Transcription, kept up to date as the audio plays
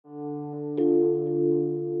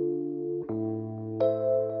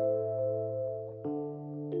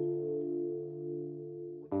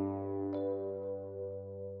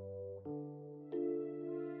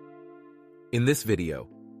In this video,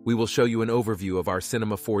 we will show you an overview of our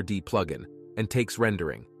Cinema4D plugin and takes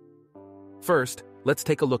rendering. First, let's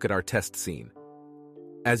take a look at our test scene.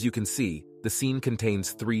 As you can see, the scene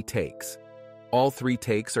contains 3 takes. All 3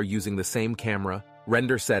 takes are using the same camera,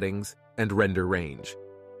 render settings, and render range.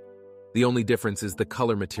 The only difference is the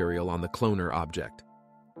color material on the cloner object.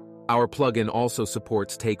 Our plugin also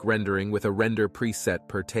supports take rendering with a render preset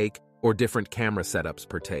per take or different camera setups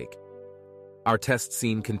per take. Our test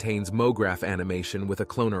scene contains MoGraph animation with a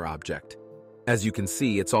cloner object. As you can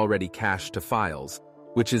see, it's already cached to files,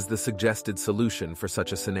 which is the suggested solution for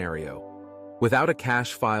such a scenario. Without a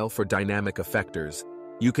cache file for dynamic effectors,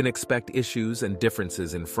 you can expect issues and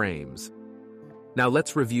differences in frames. Now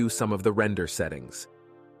let's review some of the render settings.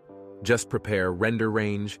 Just prepare render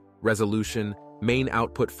range, resolution, main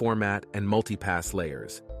output format, and multipass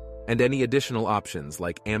layers, and any additional options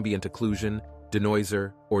like ambient occlusion,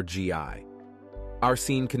 denoiser, or GI. Our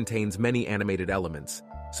scene contains many animated elements,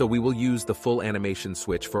 so we will use the full animation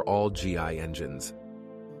switch for all GI engines.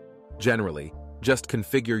 Generally, just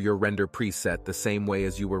configure your render preset the same way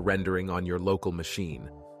as you were rendering on your local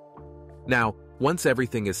machine. Now, once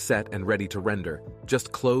everything is set and ready to render,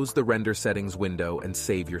 just close the render settings window and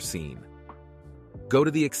save your scene. Go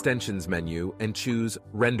to the Extensions menu and choose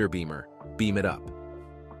Render Beamer, Beam It Up.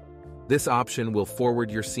 This option will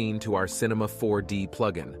forward your scene to our Cinema4D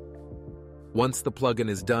plugin. Once the plugin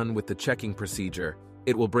is done with the checking procedure,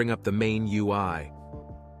 it will bring up the main UI.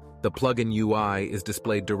 The plugin UI is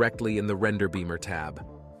displayed directly in the Render Beamer tab.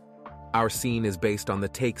 Our scene is based on the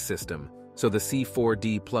Take system, so the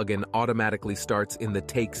C4D plugin automatically starts in the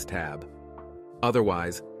Takes tab.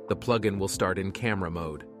 Otherwise, the plugin will start in camera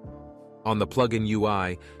mode. On the plugin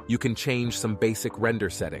UI, you can change some basic render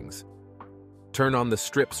settings. Turn on the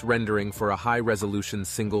strips rendering for a high-resolution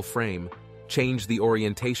single frame, change the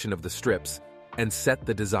orientation of the strips, and set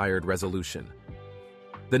the desired resolution.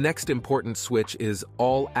 The next important switch is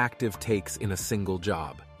all active takes in a single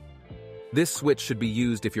job. This switch should be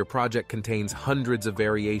used if your project contains hundreds of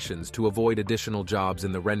variations to avoid additional jobs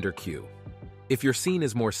in the render queue. If your scene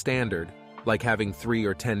is more standard, like having 3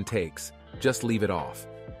 or 10 takes, just leave it off.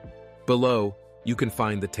 Below, you can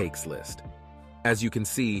find the takes list. As you can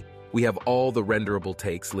see, we have all the renderable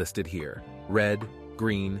takes listed here: red,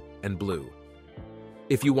 green, and blue.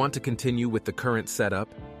 If you want to continue with the current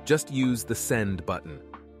setup, just use the Send button.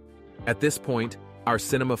 At this point, our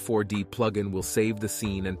Cinema4D plugin will save the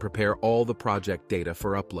scene and prepare all the project data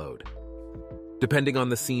for upload. Depending on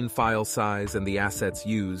the scene file size and the assets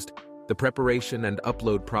used, the preparation and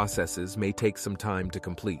upload processes may take some time to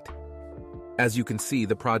complete. As you can see,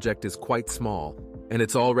 the project is quite small, and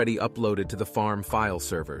it's already uploaded to the farm file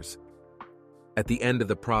servers. At the end of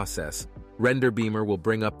the process, Render Beamer will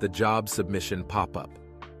bring up the job submission pop-up.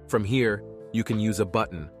 From here, you can use a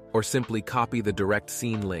button or simply copy the direct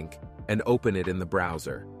scene link and open it in the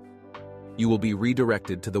browser. You will be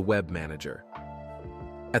redirected to the web manager.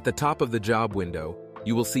 At the top of the job window,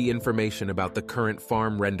 you will see information about the current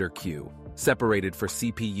farm render queue, separated for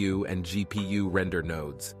CPU and GPU render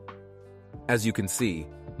nodes. As you can see,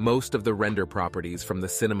 most of the render properties from the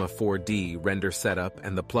Cinema4D render setup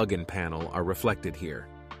and the plugin panel are reflected here.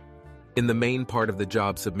 In the main part of the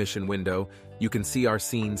job submission window, you can see our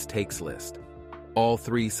scene's takes list. All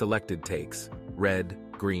 3 selected takes, red,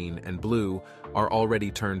 green, and blue, are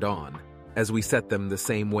already turned on, as we set them the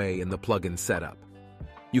same way in the plugin setup.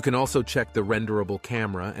 You can also check the renderable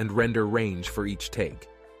camera and render range for each take.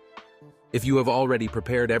 If you have already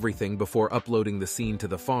prepared everything before uploading the scene to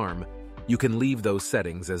the farm, you can leave those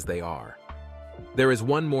settings as they are. There is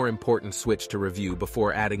one more important switch to review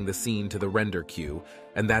before adding the scene to the render queue,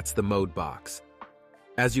 and that's the mode box.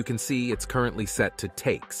 As you can see, it's currently set to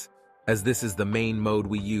Takes, as this is the main mode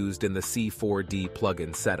we used in the C4D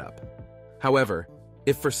plugin setup. However,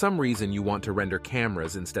 if for some reason you want to render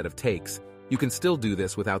cameras instead of takes, you can still do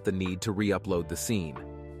this without the need to re-upload the scene.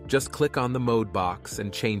 Just click on the mode box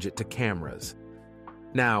and change it to cameras.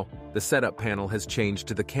 Now, the setup panel has changed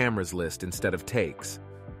to the cameras list instead of takes.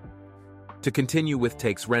 To continue with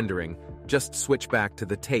takes rendering, just switch back to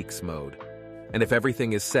the takes mode. And if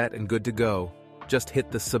everything is set and good to go, just hit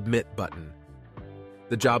the Submit button.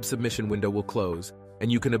 The job submission window will close,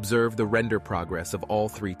 and you can observe the render progress of all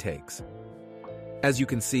 3 takes. As you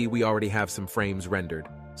can see, we already have some frames rendered,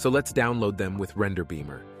 so let's download them with Render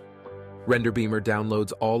Beamer. Render Beamer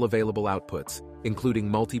downloads all available outputs, including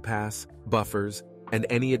multipass, buffers, and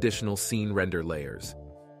any additional scene render layers.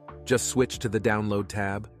 Just switch to the Download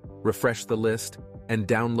tab, refresh the list, and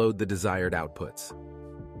download the desired outputs.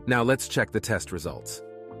 Now let's check the test results.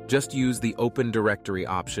 Just use the Open Directory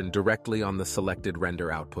option directly on the selected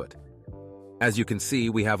render output. As you can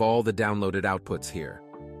see, we have all the downloaded outputs here.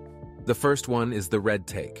 The first one is the red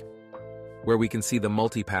take, where we can see the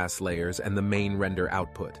multipass layers and the main render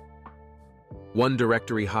output. One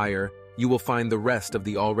directory higher, you will find the rest of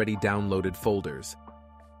the already downloaded folders.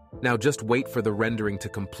 Now just wait for the rendering to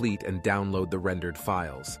complete and download the rendered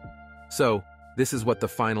files. So, this is what the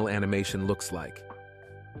final animation looks like.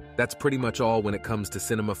 That's pretty much all when it comes to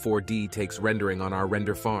Cinema4D takes rendering on our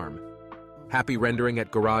render farm. Happy rendering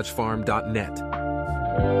at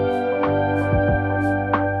GarageFarm.NET.